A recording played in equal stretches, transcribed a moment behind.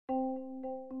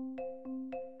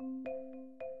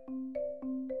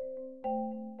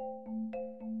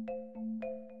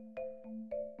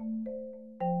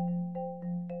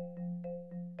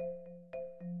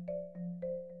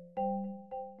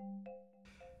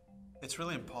It's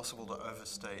really impossible to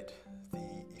overstate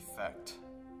the effect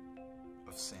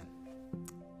of sin.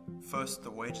 First,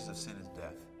 the wages of sin is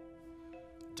death.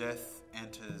 Death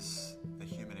enters the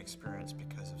human experience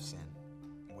because of sin.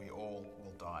 We all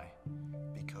will die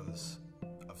because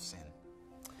of sin.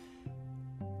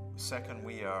 Second,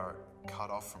 we are cut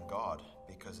off from God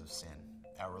because of sin.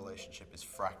 Our relationship is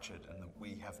fractured and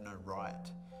we have no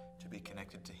right to be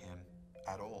connected to Him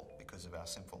at all because of our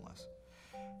sinfulness.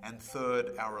 And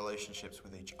third, our relationships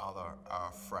with each other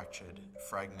are fractured,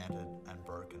 fragmented, and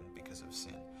broken because of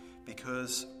sin.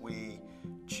 Because we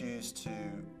choose to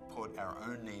put our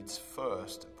own needs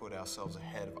first, put ourselves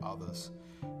ahead of others,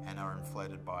 and are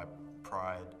inflated by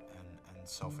pride and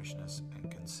selfishness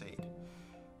and conceit,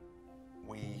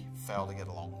 we fail to get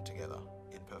along together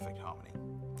in perfect harmony.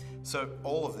 So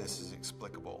all of this is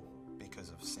explicable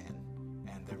because of sin,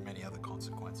 and there are many other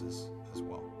consequences as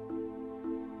well.